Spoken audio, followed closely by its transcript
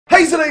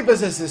Laser Leapers,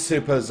 this is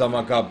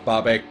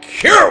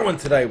SuperZomgbBBQ, and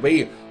today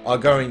we are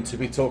going to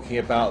be talking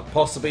about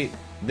possibly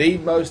the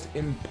most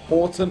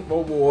important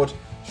reward,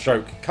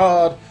 stroke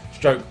card,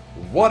 stroke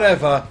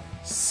whatever,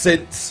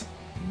 since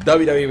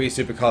WWE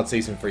SuperCard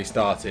Season 3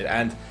 started.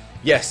 And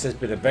yes, there's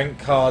been event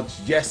cards,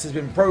 yes, there's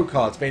been pro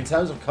cards, but in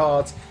terms of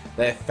cards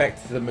that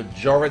affect the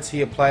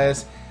majority of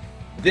players,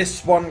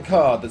 this one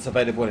card that's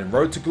available in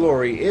Road to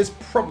Glory is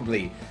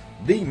probably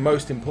the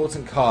most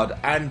important card,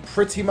 and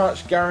pretty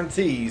much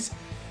guarantees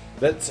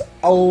that,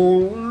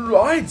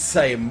 I'd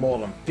say more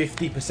than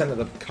 50% of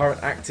the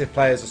current active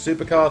players of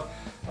SuperCard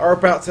are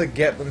about to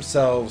get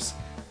themselves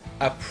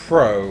a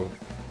pro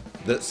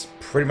that's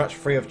pretty much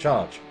free of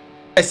charge.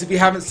 Yes, if you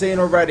haven't seen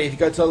already, if you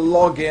go to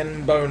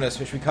login bonus,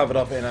 which we covered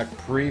up in a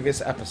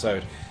previous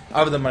episode,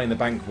 other than Money in the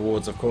Bank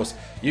rewards, of course,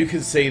 you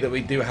can see that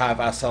we do have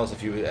ourselves a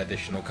few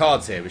additional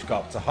cards here, which go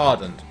up to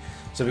Hardened.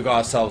 So we've got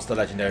ourselves the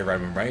Legendary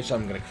Roman Reigns,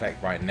 I'm going to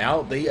collect right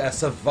now. The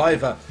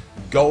Survivor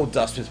Gold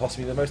Dust, which is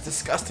possibly the most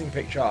disgusting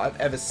picture I've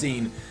ever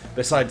seen,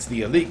 besides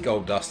the Elite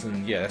Gold Dust,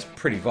 and yeah, that's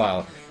pretty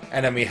vile.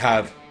 And then we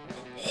have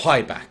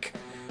Highback,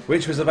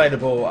 which was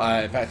available,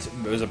 in fact,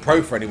 it was a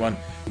pro for anyone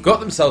who got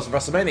themselves a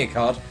WrestleMania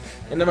card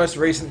in the most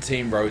recent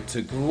Team Road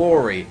to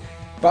Glory.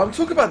 But I'm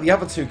talking about the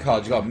other two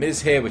cards. You've got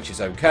Miz here, which is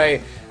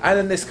okay, and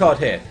then this card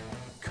here,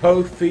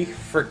 Kofi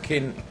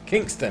freaking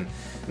Kingston.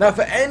 Now,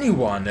 for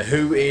anyone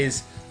who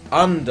is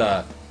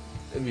under,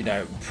 you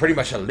know, pretty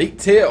much elite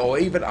tier or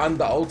even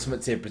under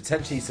ultimate tier,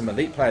 potentially some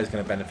elite players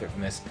going to benefit from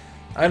this,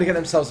 I'm going to get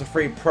themselves a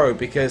free pro,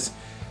 because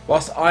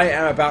whilst I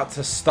am about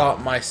to start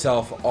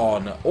myself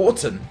on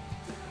Orton,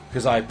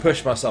 because I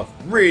pushed myself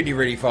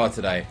really far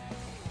today,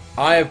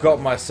 I have got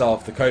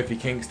myself the Kofi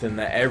Kingston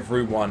that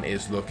everyone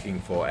is looking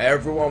for.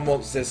 Everyone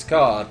wants this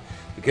card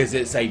because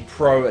it's a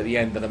pro at the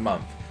end of the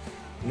month.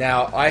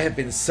 Now, I have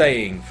been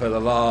saying for the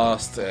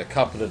last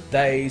couple of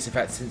days, in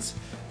fact since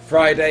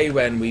Friday,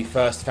 when we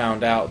first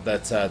found out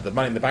that the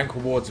Money in the Bank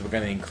rewards were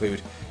going to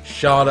include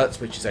Charlotte,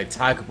 which is a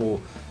taggable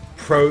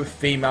pro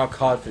female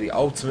card for the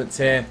ultimate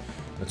tier.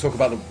 We'll talk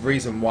about the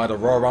reason why the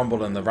Royal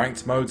Rumble and the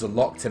ranked modes are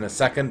locked in a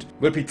second.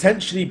 Will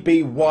potentially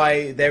be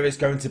why there is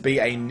going to be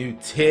a new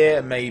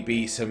tier,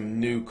 maybe some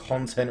new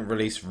content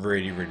released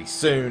really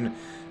soon.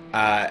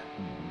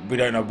 We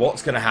don't know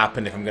what's going to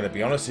happen, if I'm going to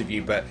be honest with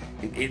you, but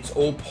it's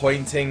all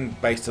pointing,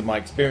 based on my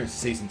experience in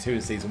Season 2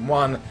 and Season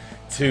 1,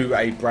 to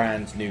a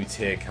brand new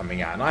tier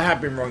coming out. And I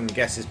have been wrong in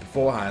guesses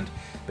beforehand,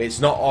 but it's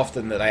not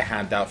often that they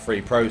hand out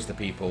free pros to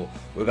people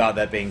without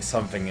there being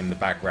something in the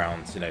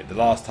background. You know, the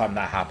last time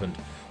that happened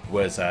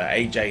was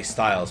AJ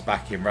Styles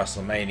back in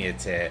WrestleMania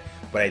tier,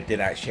 where they did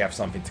actually have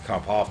something to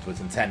come up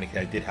afterwards, and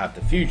technically they did have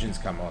the fusions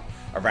come on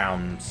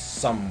around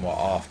somewhat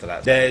after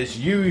that. There's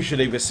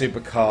usually with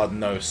SuperCard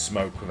no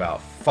smoke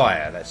without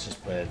fire, let's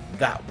just put it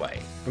that way.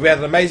 But we had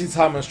an amazing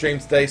time on stream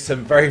today,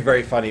 some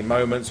very funny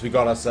moments. We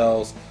got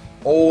ourselves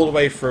all the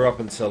way through up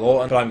until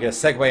Orton, but I'm going to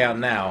segue out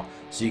now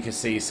so you can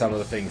see some of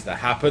the things that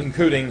happened,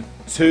 including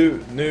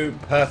 2 new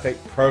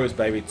perfect pros,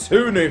 baby.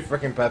 2 new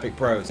freaking perfect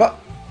pros. But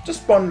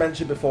just one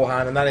mention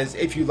beforehand, and that is,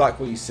 if you like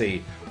what you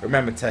see,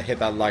 remember to hit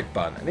that like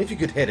button. And if you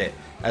could hit it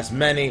as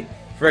many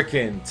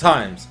freaking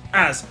times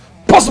as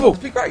possible,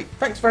 it'd be great.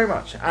 Thanks very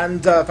much.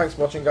 And thanks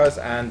for watching, guys,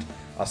 and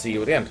I'll see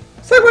you at the end.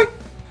 Segue!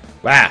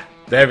 Wow,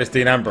 there is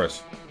Dean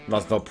Ambrose.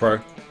 Nice little pro.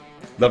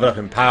 Level up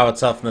in power,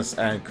 toughness,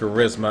 and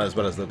charisma, as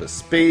well as a little bit of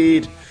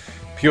speed.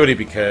 Purely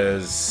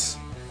because...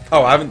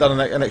 oh, I haven't done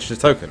an extra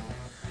token.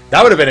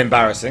 That would have been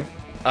embarrassing.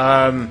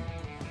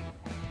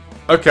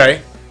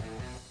 Okay.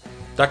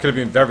 That could have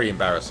been very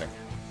embarrassing.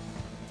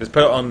 Let's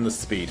put it on the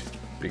speed,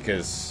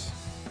 because...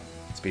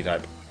 speed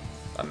hype.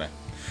 I don't know.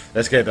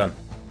 Let's get it done.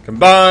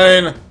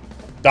 Combine!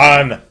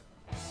 Done!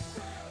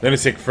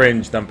 Lunatic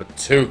Fringe, number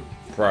 2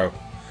 pro.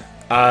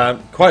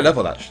 Quite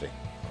level, actually.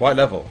 Quite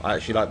level. I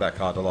actually like that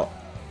card a lot.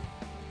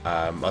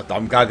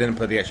 I'm glad I didn't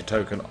put the extra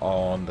token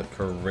on the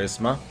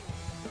charisma,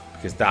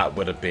 because that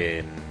would have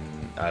been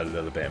a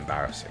little bit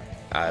embarrassing.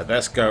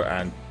 Let's go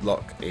and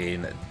lock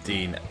in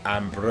Dean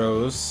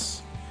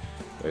Ambrose.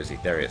 Where is he?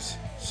 There he is.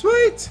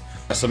 Sweet!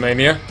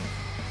 WrestleMania.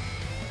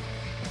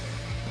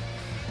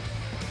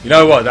 You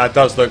know what? That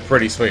does look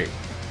pretty sweet.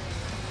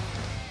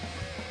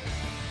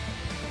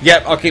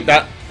 Yep, I'll keep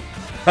that.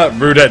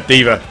 Rudette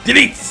Diva.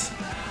 Deletes!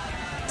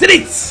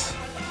 Deletes!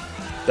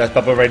 That's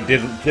Papa Ray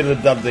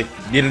Diddly Dudley.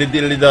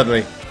 Diddly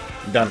Dudley.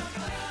 Done.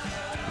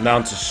 Now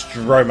on to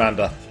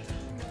Stromander.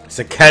 It's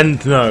a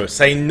Kendo.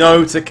 Say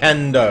no to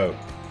Kendo.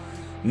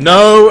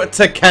 No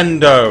to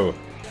Kendo.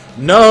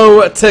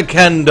 No to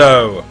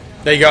Kendo.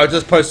 There you go, I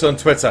just posted on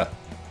Twitter.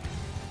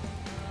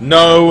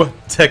 No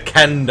to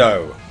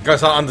Kendo. You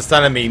guys aren't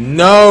understanding me.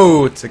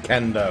 No to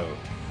Kendo.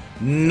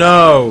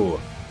 No.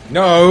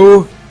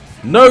 No.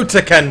 No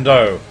to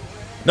Kendo.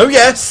 No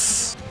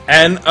yes.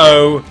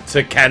 N-O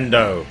to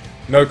Kendo.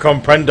 No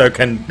comprendo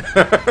Kendo.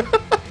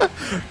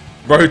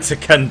 Road to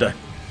Kendo.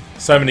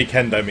 So many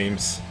Kendo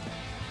memes.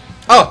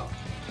 Oh!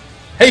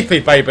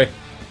 Heathy, baby.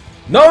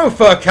 No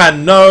for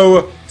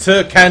no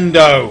to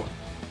Kendo.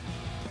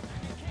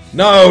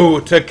 No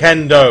to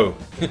Kendo.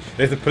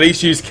 If the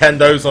police used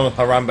kendos on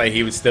Harambe,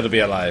 he would still be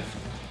alive.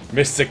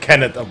 Mr.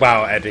 Kennedy.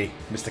 Wow, Eddie.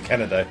 Mr.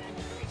 Kennedy.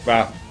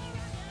 Wow.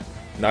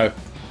 No.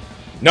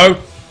 No!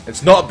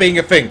 It's not being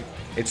a thing.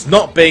 It's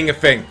not being a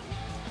thing.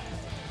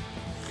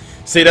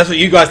 See, that's what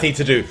you guys need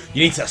to do.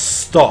 You need to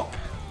stop.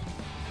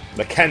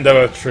 The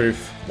kendo of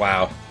truth.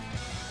 Wow.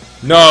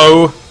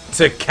 No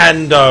to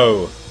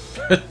kendo.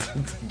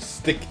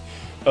 Stick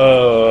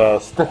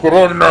it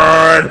in,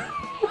 man.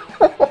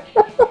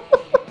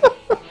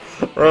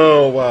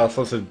 Oh, wow.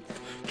 So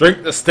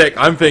drink the stick.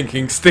 I'm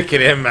thinking, stick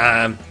it in,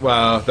 man.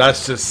 Wow,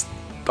 that's just...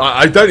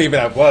 I don't even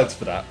have words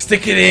for that.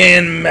 Stick it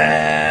in,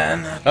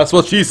 man. That's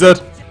what she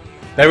said.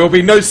 There will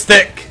be no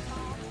stick.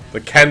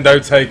 The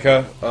kendo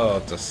taker. Oh,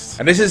 just...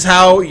 And this is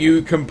how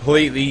you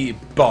completely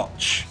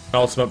botch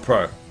Ultimate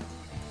Pro.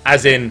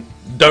 As in,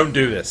 don't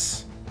do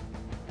this.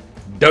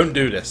 Don't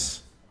do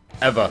this.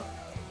 Ever.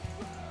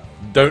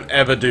 Don't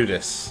ever do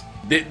this.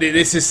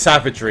 This is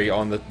savagery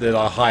on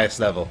the highest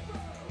level.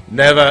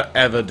 Never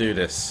ever do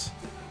this.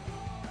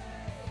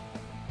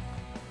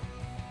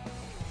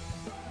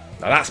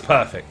 Now that's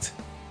perfect.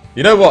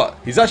 You know what?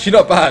 He's actually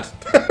not bad.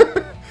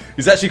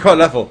 He's actually quite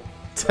level.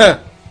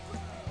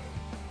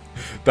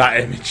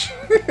 That image.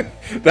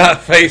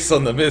 That face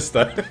on the Miz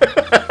though.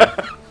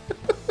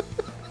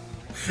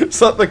 It's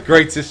not the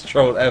greatest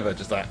troll ever.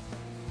 Just like...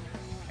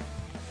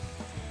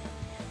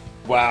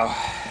 Wow.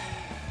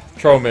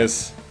 Troll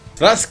Miz.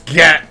 So let's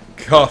get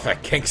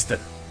Kofi Kingston.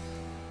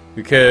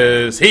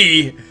 Because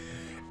he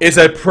is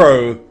a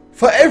pro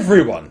for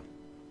everyone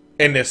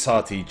in this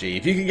RTG.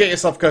 If you can get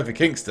yourself Kofi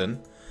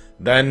Kingston,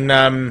 then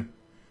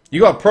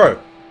you got a pro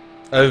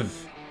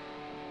of...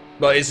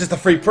 Well, it's just a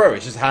free pro.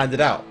 It's just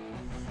handed out.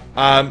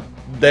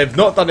 They've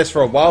not done this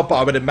for a while, but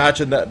I would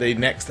imagine that the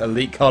next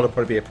Elite card will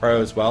probably be a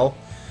pro as well.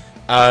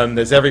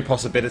 There's every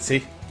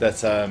possibility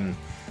that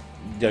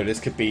you know, this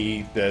could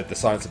be the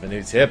signs of a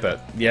new tier,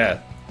 but yeah.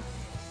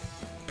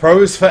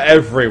 Pros for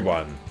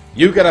everyone.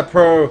 You get a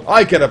pro,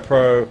 I get a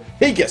pro,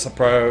 he gets a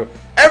pro,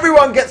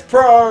 everyone gets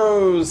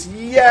pros!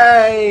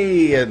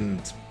 Yay! And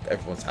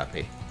everyone's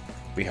happy.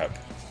 We hope.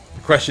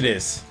 The question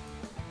is,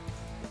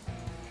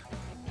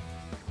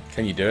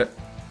 can you do it?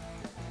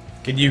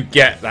 Can you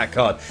get that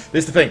card?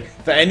 This is the thing.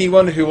 For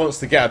anyone who wants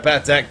to get a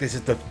better deck, this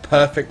is the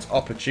perfect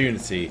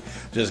opportunity.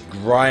 Just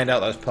grind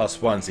out those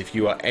 +1s if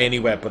you are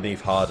anywhere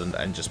beneath Hardened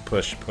and just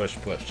push, push,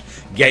 push.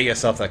 Get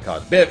yourself that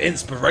card. Bit of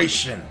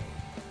inspiration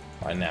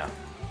right now.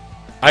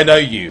 I know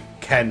you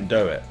can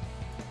do it.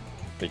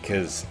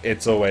 Because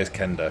it's always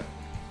Kendo.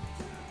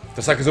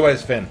 Just like it's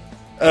always Finn.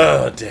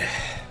 Oh dear.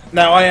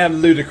 Now I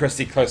am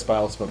ludicrously close by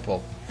Ultimate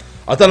Pull.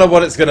 I don't know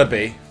what it's going to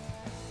be.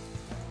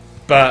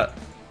 But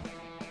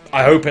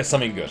I hope it's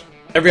something good.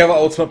 Every other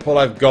Ultimate Pull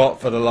I've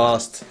got for the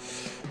last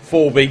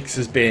 4 weeks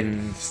has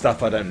been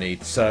stuff I don't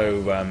need.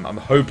 So I'm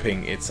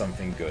hoping it's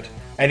something good.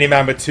 Any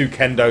man with 2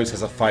 Kendos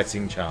has a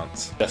fighting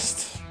chance.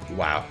 Just,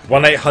 wow.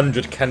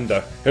 1-800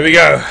 Kendo. Here we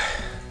go.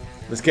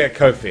 Let's get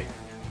Kofi.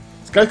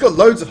 This guy's got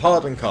loads of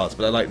Hardened cards,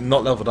 but they're like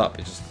not leveled up.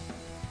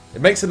 It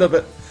makes a little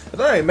bit... I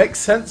don't know, it makes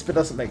sense, but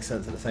doesn't make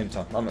sense at the same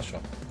time. I'm not sure.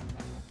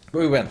 But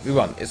we win. We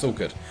won. It's all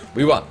good.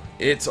 We won.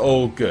 It's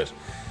all good.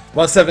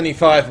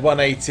 175,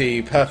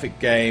 180, perfect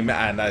game,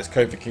 and that is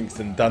Kofi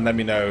Kingston done. Let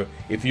me know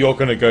if you're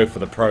going to go for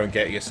the pro and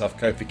get yourself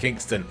Kofi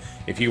Kingston.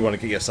 If you want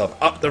to get yourself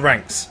up the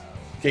ranks,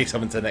 get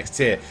yourself into the next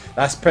tier.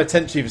 That's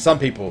potentially, for some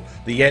people,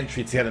 the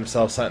entry to get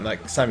themselves something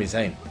like Sami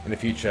Zayn in the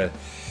future.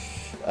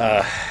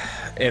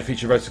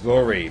 Road to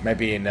Glory,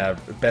 maybe in a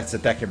better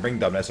deck in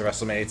Ringdom. There's a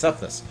WrestleMania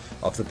toughness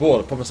off the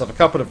board. I put myself a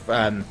couple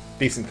of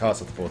decent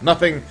cards off the board.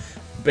 Nothing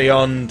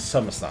beyond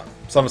SummerSlam.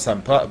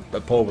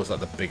 SummerSlam, Paul was like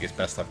the biggest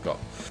best I've got.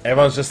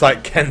 Everyone's just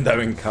like,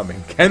 Kendo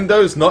incoming.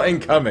 Kendo's not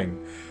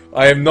incoming.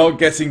 I am not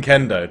getting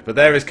Kendo'd. But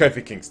there is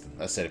Kofi Kingston.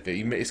 That's it.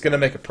 It's going to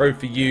make a pro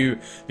for you.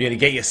 You're going to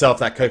get yourself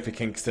that Kofi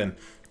Kingston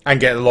and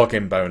get a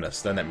login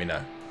bonus. Then let me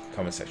know.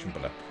 Comment section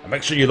below. And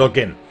make sure you log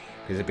in,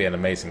 because it'd be an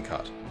amazing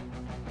card.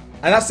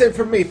 And that's it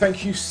from me.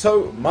 Thank you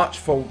so much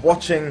for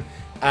watching.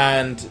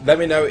 And let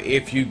me know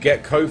if you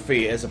get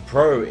Kofi as a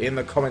pro in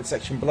the comment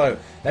section below.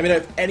 Let me know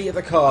if any of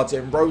the cards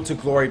in Road to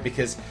Glory,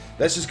 because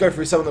let's just go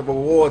through some of the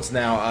rewards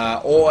now.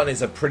 Orton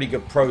is a pretty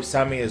good pro,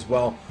 Sami as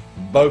well.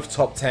 Both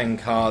top 10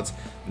 cards.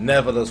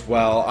 Neville as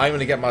well. I'm going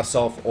to get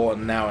myself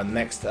Orton now, and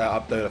next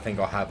upload I think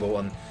I'll have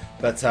Orton.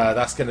 But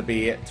that's going to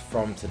be it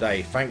from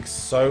today. Thanks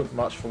so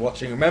much for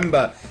watching.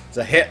 Remember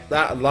to hit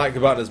that like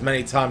button as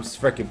many times as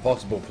freaking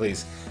possible,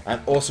 please.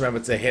 And also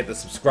remember to hit the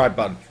subscribe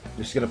button,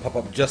 which is going to pop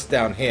up just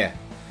down here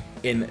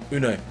in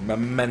uno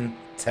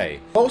momente.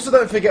 Also,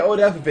 don't forget all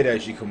the other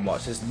videos you can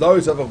watch. There's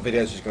loads of other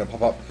videos just going to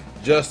pop up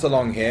just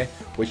along here,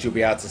 which you'll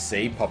be able to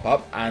see pop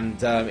up.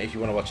 And if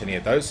you want to watch any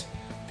of those,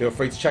 feel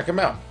free to check them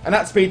out. And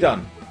that's me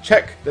done.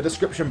 Check the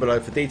description below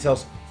for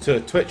details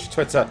to Twitch,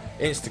 Twitter,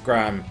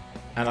 Instagram,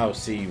 and I will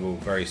see you all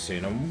very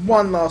soon. And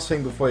one last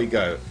thing before you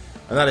go,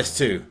 and that is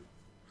to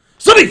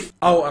Sunny!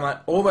 Oh, and I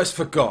almost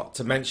forgot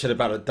to mention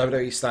about a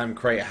WWE Slam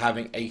crate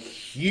having a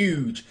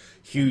huge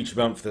huge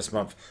month this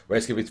month, where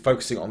it's going to be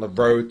focusing on the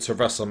road to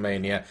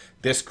WrestleMania.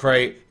 This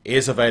crate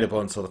is available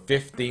until the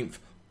 15th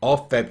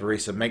of February,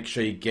 so make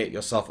sure you get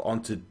yourself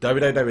onto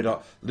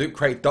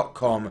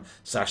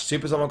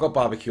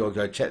www.lootcrate.com/SuperZomgbBBQ, or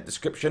go check the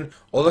description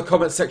or the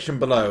comment section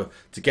below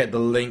to get the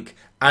link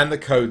and the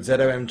code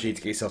ZOMG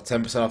to get yourself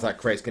 10% off that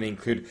crate. It's going to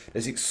include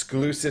this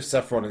exclusive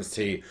Seth Rollins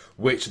tee,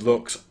 which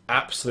looks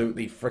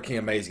absolutely freaking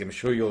amazing. I'm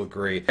sure you'll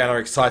agree. And are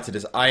excited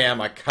as I am.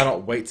 I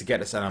cannot wait to get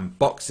this and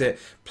unbox it.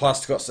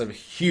 Plus, got some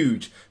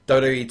huge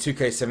WWE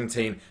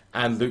 2K17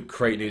 and Loot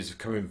Crate news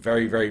coming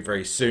very, very,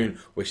 very soon,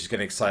 which is going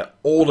to excite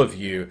all of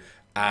you.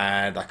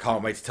 And I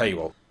can't wait to tell you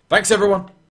all. Thanks, everyone.